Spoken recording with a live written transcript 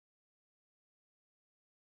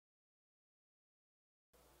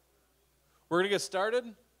We're going to get started.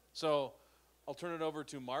 So I'll turn it over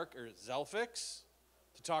to Mark or Zelfix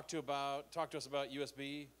to talk to us about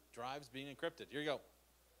USB drives being encrypted. Here you go.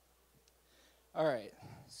 All right.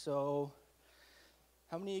 So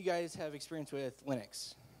how many of you guys have experience with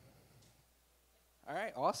Linux? All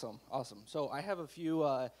right. Awesome. Awesome. So I have a few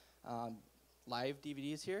live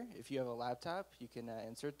DVDs here. If you have a laptop, you can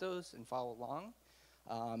insert those and follow along.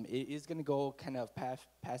 It is going to go kind of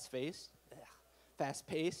fast-paced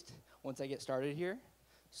once I get started here.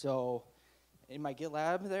 So in my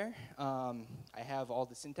GitLab there, I have all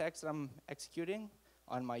the syntax that I'm executing.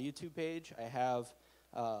 On my YouTube page, I have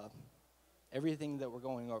everything that we're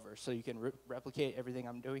going over. So you can replicate everything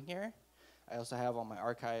I'm doing here. I also have on my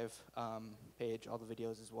archive page all the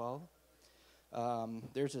videos as well.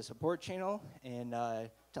 There's a support channel in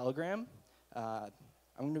Telegram. I'm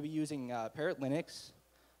going to be using Parrot Linux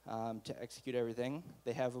to execute everything.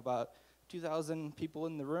 They have about 2,000 people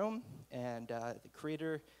in the room, and the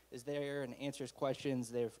creator is there and answers questions.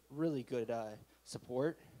 They have really good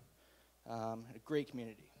support, a great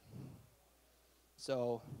community.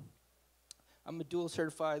 So I'm a dual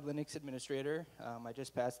certified Linux administrator. I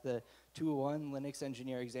just passed the 201 Linux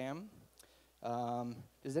engineer exam.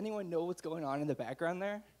 Does anyone know what's going on in the background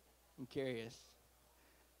there? I'm curious.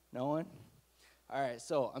 No one? All right,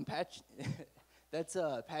 so I'm that's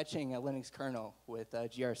patching a Linux kernel with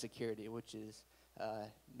GR security, which is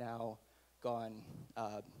now gone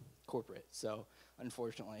corporate, so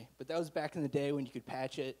unfortunately. But that was back in the day when you could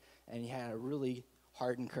patch it and you had a really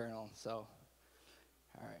hardened kernel. So,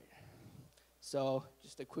 all right. So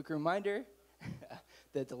just a quick reminder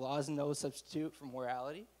that the law is no substitute for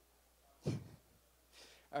morality.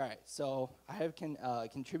 All right, so I have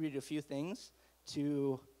contributed a few things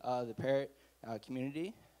to the Parrot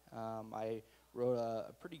community. I wrote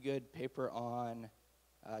a pretty good paper on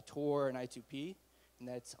Tor and I2P, and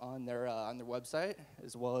that's on their website,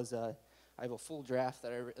 as well as I have a full draft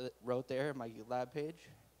that I wrote there on my GitLab page.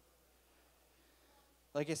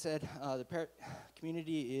 Like I said, the Parrot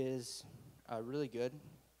community is really good.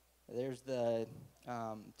 There's the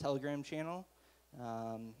Telegram channel.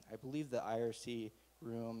 I believe the IRC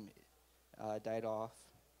room died off,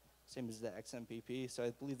 same as the XMPP, so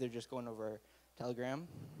I believe they're just going over Telegram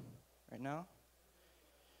right now.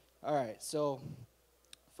 All right, so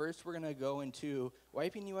first we're going to go into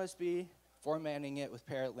wiping USB, formatting it with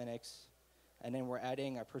Parrot Linux, and then we're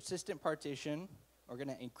adding a persistent partition. We're going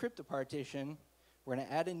to encrypt the partition. We're going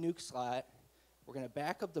to add a Nuke Slot. We're going to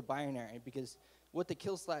back up the binary, because what the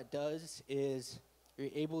kill slot does is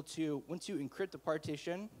you're able to, once you encrypt the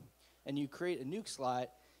partition and you create a Nuke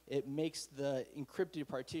Slot, it makes the encrypted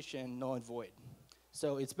partition null and void.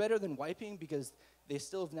 So it's better than wiping, because they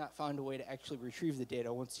still have not found a way to actually retrieve the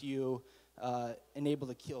data once you enable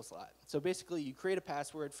the kill slot. So basically, you create a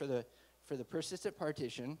password for the persistent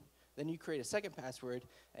partition, then you create a second password,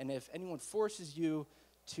 and if anyone forces you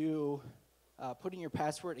to put in your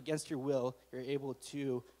password against your will, you're able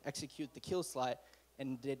to execute the kill slot,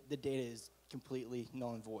 and the data is completely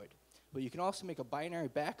null and void. But you can also make a binary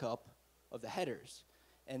backup of the headers,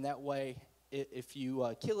 and that way, if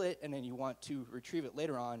you kill it and then you want to retrieve it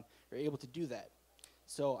later on, you're able to do that.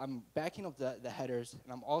 So I'm backing up the headers,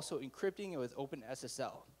 and I'm also encrypting it with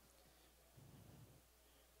OpenSSL.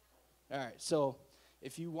 All right, so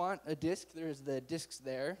if you want a disk, there's the disks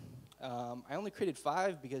there. I only created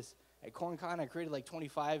 5 because at CornCon I created like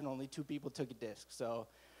 25 and only 2 people took a disk. So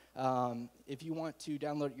if you want to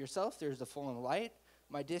download it yourself, there's the full and light.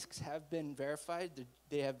 My disks have been verified.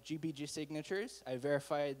 They have GPG signatures. I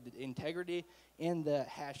verified the integrity and the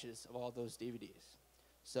hashes of all those DVDs.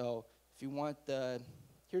 So if you want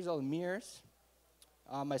here's all the mirrors.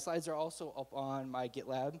 My slides are also up on my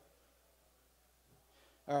GitLab.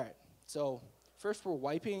 All right, so first we're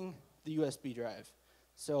wiping the USB drive.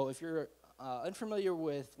 So if you're unfamiliar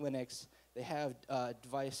with Linux, they have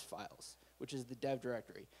device files, which is the dev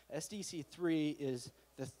directory. SDC3 is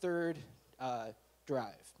the third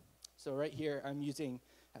drive. So right here, I'm using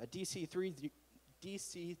DC3DD,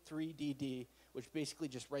 which basically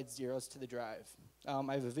just writes zeros to the drive.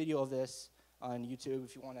 I have a video of this on YouTube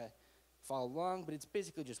if you want to follow along, but it's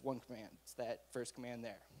basically just one command. It's that first command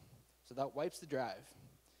there. So that wipes the drive.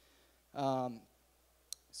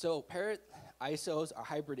 So Parrot ISOs are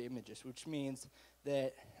hybrid images, which means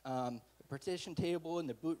that the partition table and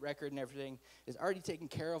the boot record and everything is already taken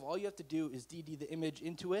care of. All you have to do is DD the image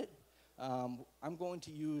into it. I'm going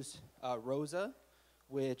to use Rosa,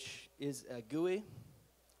 which is a GUI.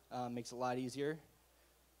 Makes it a lot easier.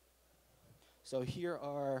 So here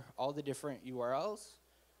are all the different URLs.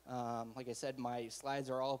 Like I said, my slides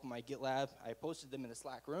are all up in my GitLab. I posted them in the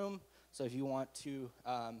Slack room. So if you want to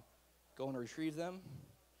go and retrieve them.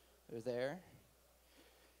 They're there.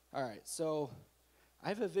 All right, so I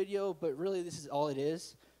have a video, but really this is all it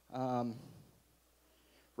is.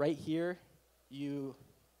 Right here, you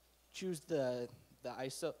choose the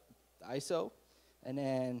ISO, and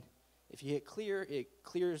then if you hit clear, it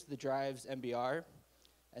clears the drive's MBR,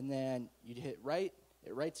 and then you hit write,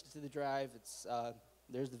 it writes it to the drive. It's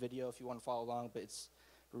there's the video if you want to follow along, but it's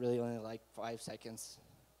really only like 5 seconds.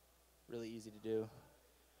 Really easy to do.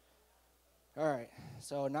 All right,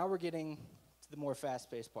 so now we're getting to the more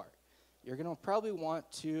fast-paced part. You're going to probably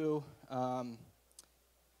want to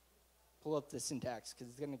pull up the syntax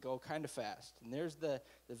because it's going to go kind of fast. And there's the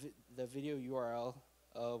video URL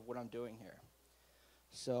of what I'm doing here.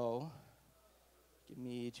 So give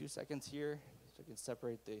me 2 seconds here so I can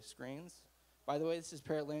separate the screens. By the way, this is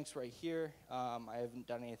Parrot Linux right here. I haven't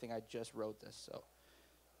done anything. I just wrote this. So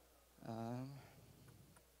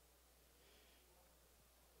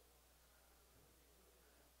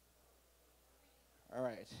all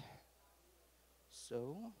right.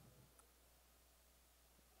 So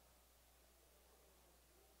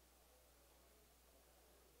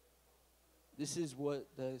this is what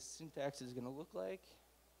the syntax is going to look like.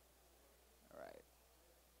 All right.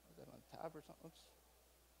 Was that on top or something? Oops.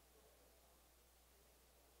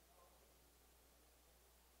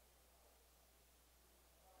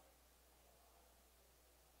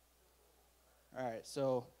 All right,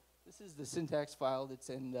 so this is the syntax file that's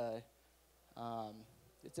in the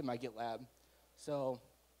it's in my GitLab. So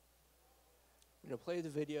I'm going to play the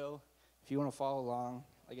video. If you want to follow along,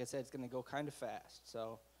 like I said, it's going to go kind of fast.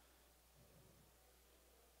 So,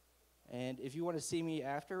 and if you want to see me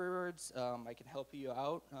afterwards, I can help you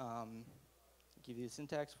out, give you the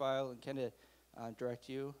syntax file, and kind of direct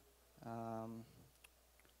you along.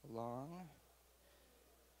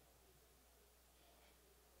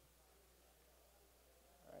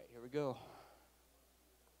 All right, here we go.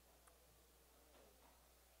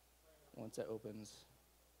 Once that opens,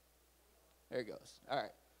 there it goes. All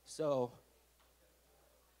right, so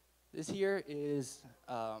this here is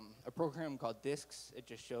a program called disks. It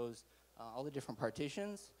just shows all the different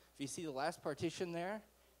partitions. If you see the last partition there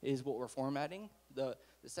is what we're formatting. The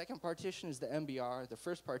second partition is the MBR. The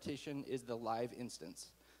first partition is the live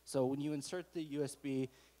instance. So when you insert the USB,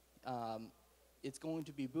 it's going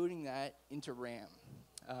to be booting that into RAM.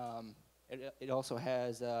 It also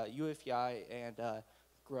has UEFI and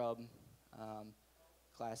grub,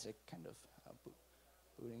 classic kind of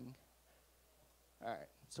booting. All right,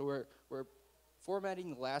 so we're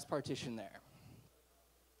formatting the last partition there.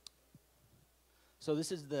 So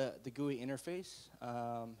this is the GUI interface.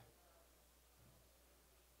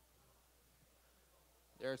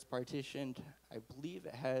 There it's partitioned. I believe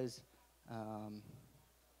it has some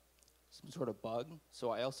sort of bug.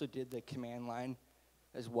 So I also did the command line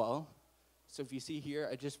as well. So if you see here,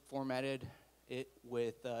 I just formatted it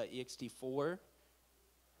with ext4.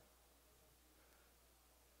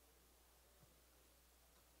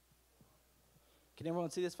 Can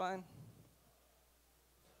everyone see this fine?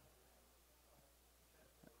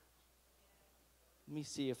 Let me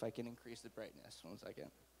see if I can increase the brightness. 1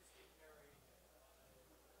 second.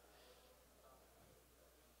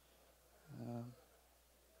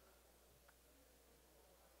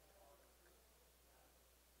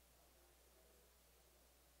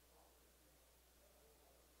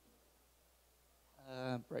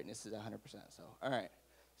 Brightness is 100%. So all right.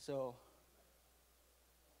 So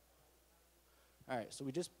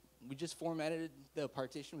we just formatted the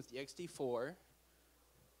partition with ext4.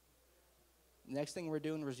 Next thing we're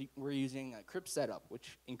doing is we're using Encrypt setup,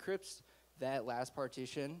 which encrypts that last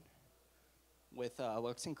partition with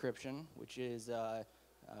LUKS encryption, which is I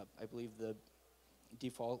believe the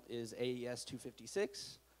default is AES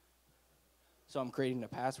 256. So I'm creating a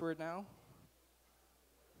password now.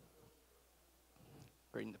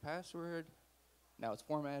 Creating the password. Now it's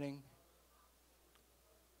formatting.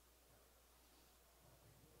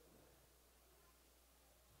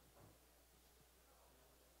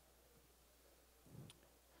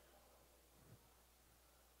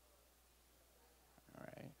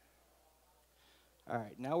 All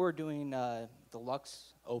right, now we're doing the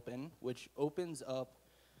LUKS open, which opens up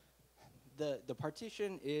the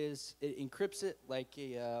partition it encrypts it like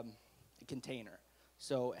a container.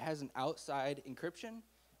 So it has an outside encryption,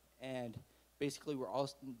 and basically we're all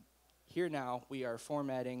here now. We are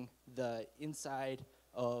formatting the inside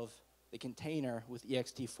of the container with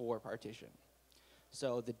ext4 partition.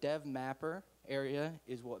 So the dev mapper area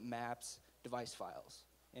is what maps device files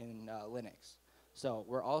in Linux. So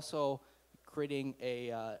we're also creating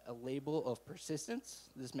a label of persistence.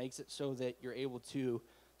 This makes it so that you're able to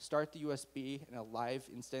start the USB in a live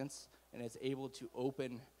instance and it's able to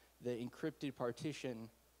open the encrypted partition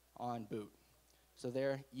on boot. So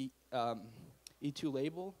there,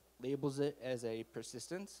 E2 labels it as a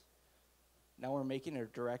persistence. Now we're making a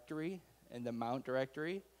directory in the mount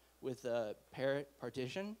directory with a Parrot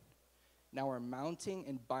partition. Now we're mounting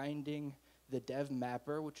and binding the dev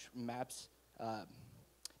mapper, which maps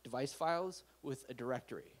device files with a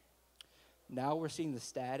directory. Now we're seeing the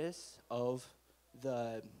status of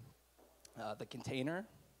the container,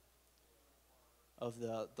 of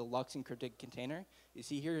the LUKS encrypted container. You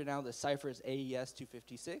see here now the cipher is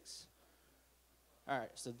AES-256. All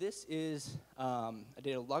right, so this is, I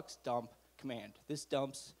did a LUKS dump command. This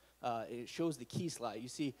dumps, it shows the key slot. You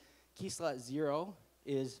see key slot 0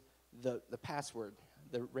 is the password,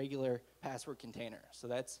 the regular password container. So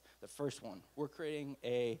that's the first one. We're creating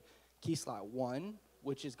a key slot 1,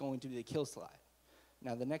 which is going to be the kill slot.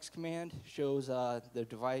 Now the next command shows the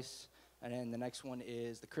device, and then the next one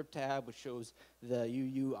is the crypt tab, which shows the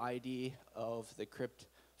UUID of the crypt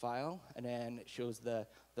file, and then it shows the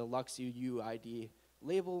LUKS UUID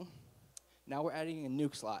label. Now we're adding a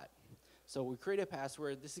nuke slot. So we create a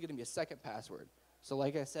password. This is going to be a second password. So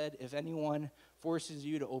like I said, if anyone forces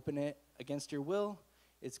you to open it against your will,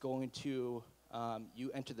 it's going to,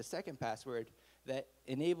 you enter the second password that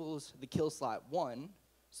enables the kill slot 1.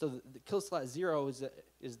 So the kill slot 0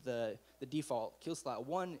 is the default. Kill slot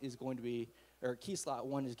 1 is going to be, or key slot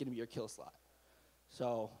 1 is going to be your kill slot.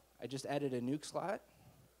 So I just added a nuke slot.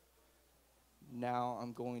 Now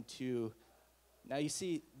I'm going to, now you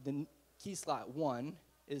see the key slot 1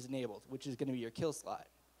 is enabled, which is going to be your kill slot.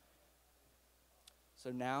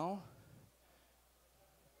 So now,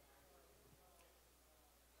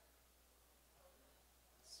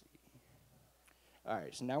 let's see. All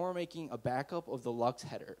right, so now we're making a backup of the LUKS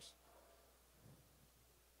headers.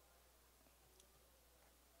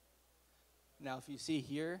 Now if you see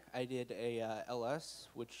here, I did a ls,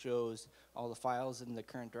 which shows all the files in the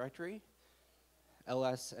current directory.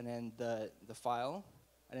 ls and then the file,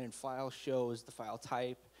 and then file shows the file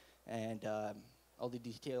type and all the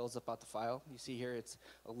details about the file. You see here it's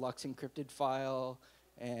a LUKS encrypted file,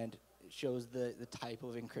 and it shows the type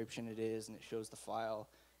of encryption it is, and it shows the file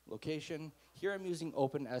location. Here I'm using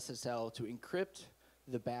OpenSSL to encrypt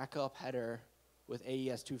the backup header with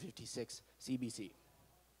AES-256 CBC.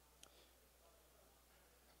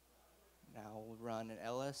 Now we'll run an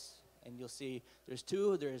ls, and you'll see there's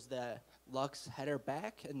two. There's the LUKS header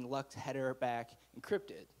back and LUKS header back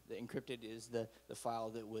encrypted. The encrypted is the file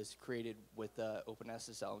that was created with the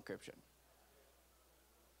OpenSSL encryption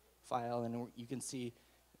file, and you can see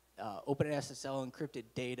OpenSSL encrypted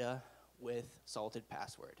data with salted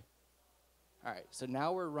password. All right, so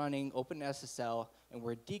now we're running OpenSSL, and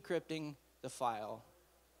we're decrypting the file,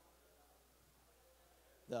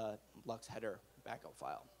 the LUKS header backup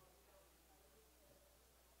file.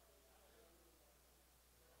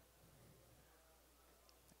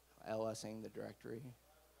 LSing the directory,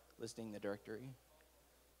 listing the directory.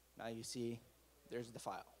 Now you see there's the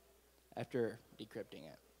file after decrypting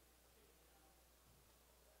it.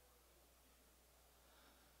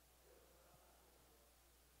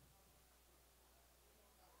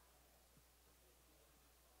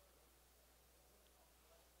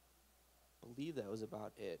 I believe that was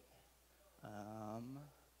about it.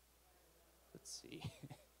 Let's see.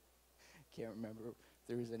 Can't remember if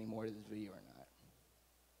there was any more to this video or not.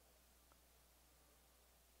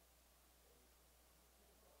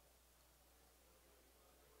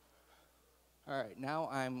 All right, now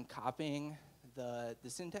I'm copying the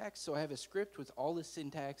syntax. So I have a script with all the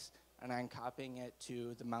syntax, and I'm copying it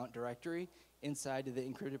to the mount directory inside of the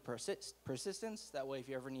encrypted persistence. That way, if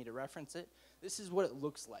you ever need to reference it, this is what it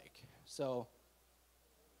looks like. So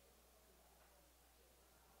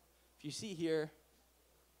if you see here,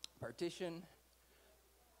 partition,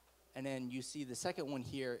 and then you see the second one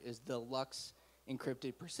here is the LUKS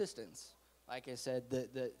encrypted persistence. Like I said,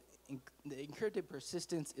 the encrypted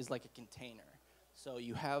persistence is like a container. So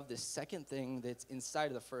you have this second thing that's inside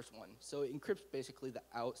of the first one. So it encrypts basically the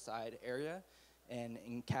outside area and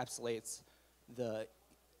encapsulates the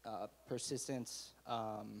persistence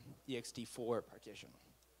ext4 partition.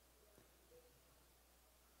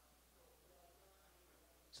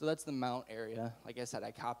 So that's the mount area. Like I said,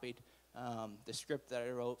 I copied the script that I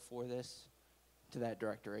wrote for this to that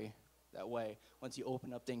directory. That way, once you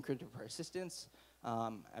open up the encrypted persistence,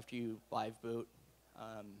 after you live boot,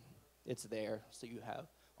 it's there, so you have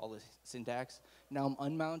all the syntax. Now I'm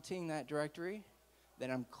unmounting that directory, then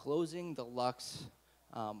I'm closing the LUKS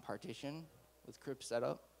partition with crypt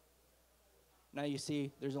setup. Now you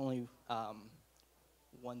see there's only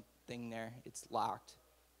one thing there, it's locked.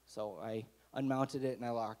 So I unmounted it and I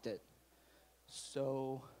locked it.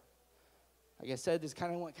 So, like I said, this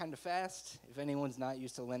kind of went kind of fast. If anyone's not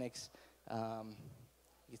used to Linux, you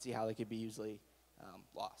can see how they could be easily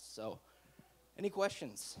lost. So, any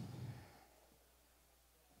questions?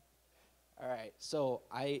 All right. So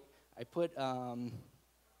I put the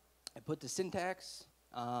syntax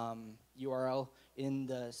URL in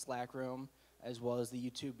the Slack room, as well as the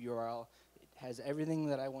YouTube URL. It has everything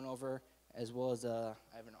that I went over, as well as I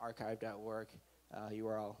have an archive.org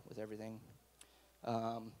URL with everything.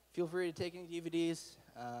 Feel free to take any DVDs.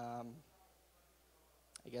 I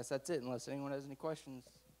guess that's it, unless anyone has any questions.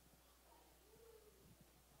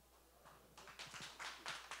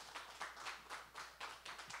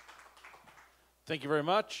 Thank you very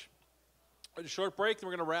much. A short break, then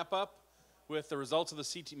we're going to wrap up with the results of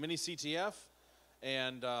the mini CTF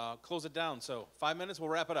and close it down. So 5 minutes, we'll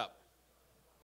wrap it up.